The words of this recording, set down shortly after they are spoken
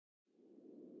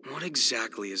What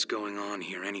exactly is going on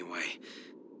here anyway?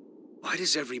 Why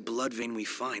does every blood vein we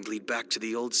find lead back to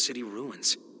the old city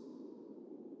ruins?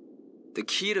 The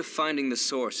key to finding the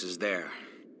source is there.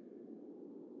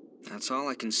 That's all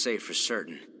I can say for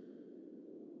certain.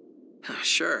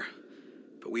 Sure,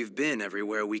 but we've been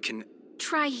everywhere we can...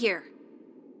 Try here.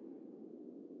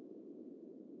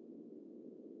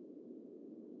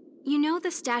 You know the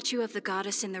statue of the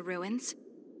goddess in the ruins?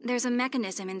 There's a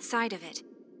mechanism inside of it.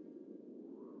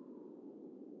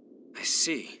 I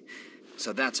see.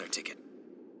 So that's our ticket.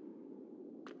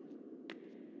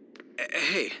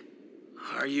 Hey,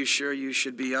 are you sure you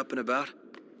should be up and about?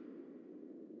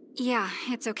 Yeah,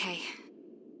 it's okay.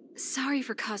 Sorry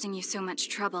for causing you so much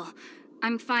trouble.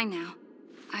 I'm fine now.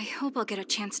 I hope I'll get a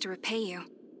chance to repay you.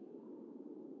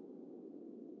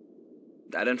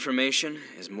 That information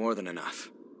is more than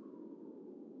enough.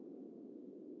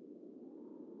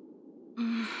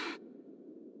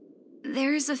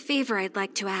 There's a favor I'd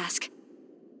like to ask.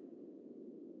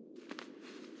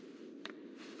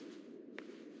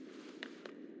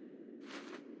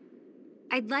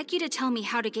 I'd like you to tell me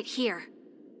how to get here.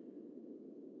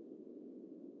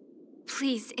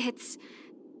 Please, it's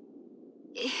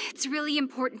really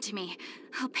important to me.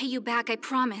 I'll pay you back, I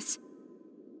promise.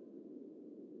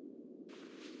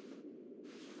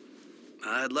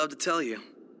 I'd love to tell you,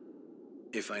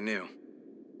 if I knew.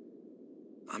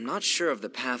 I'm not sure of the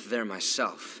path there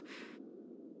myself.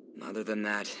 Other than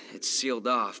that, it's sealed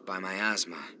off by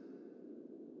miasma.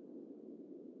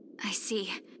 I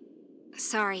see.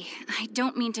 Sorry, I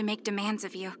don't mean to make demands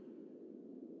of you.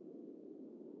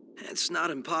 It's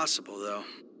not impossible, though.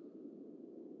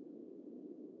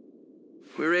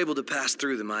 We were able to pass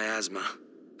through the miasma.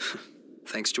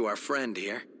 Thanks to our friend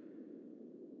here.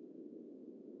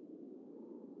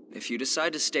 If you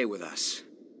decide to stay with us,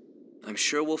 I'm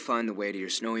sure we'll find the way to your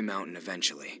snowy mountain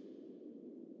eventually.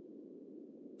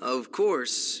 Of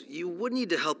course, you would need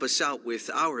to help us out with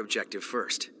our objective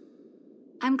first.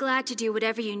 I'm glad to do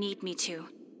whatever you need me to.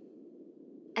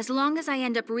 As long as I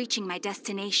end up reaching my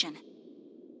destination.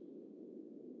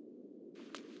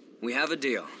 We have a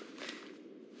deal.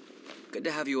 Good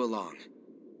to have you along.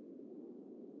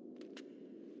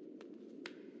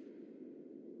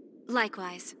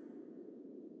 Likewise.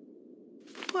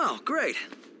 Well, great.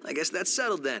 I guess that's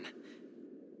settled then.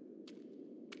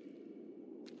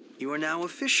 You are now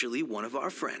officially one of our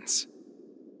friends.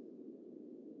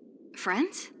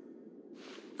 Friends?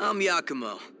 I'm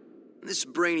Yakumo. This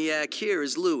brainiac here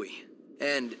is Louis.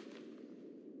 And...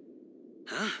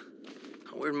 Huh?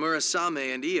 Where'd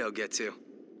Murasame and Io get to?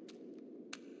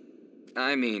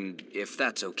 I mean, if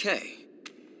that's okay.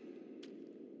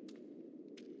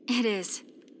 It is.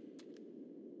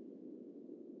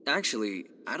 Actually,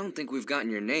 I don't think we've gotten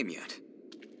your name yet.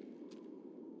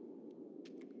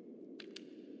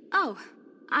 Oh,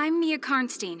 I'm Mia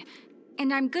Karnstein,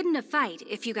 and I'm good in a fight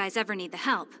if you guys ever need the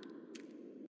help.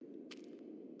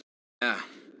 Yeah,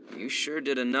 you sure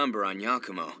did a number on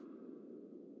Yakumo.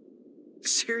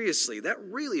 Seriously, that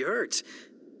really hurts.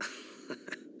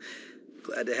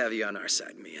 Glad to have you on our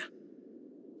side, Mia.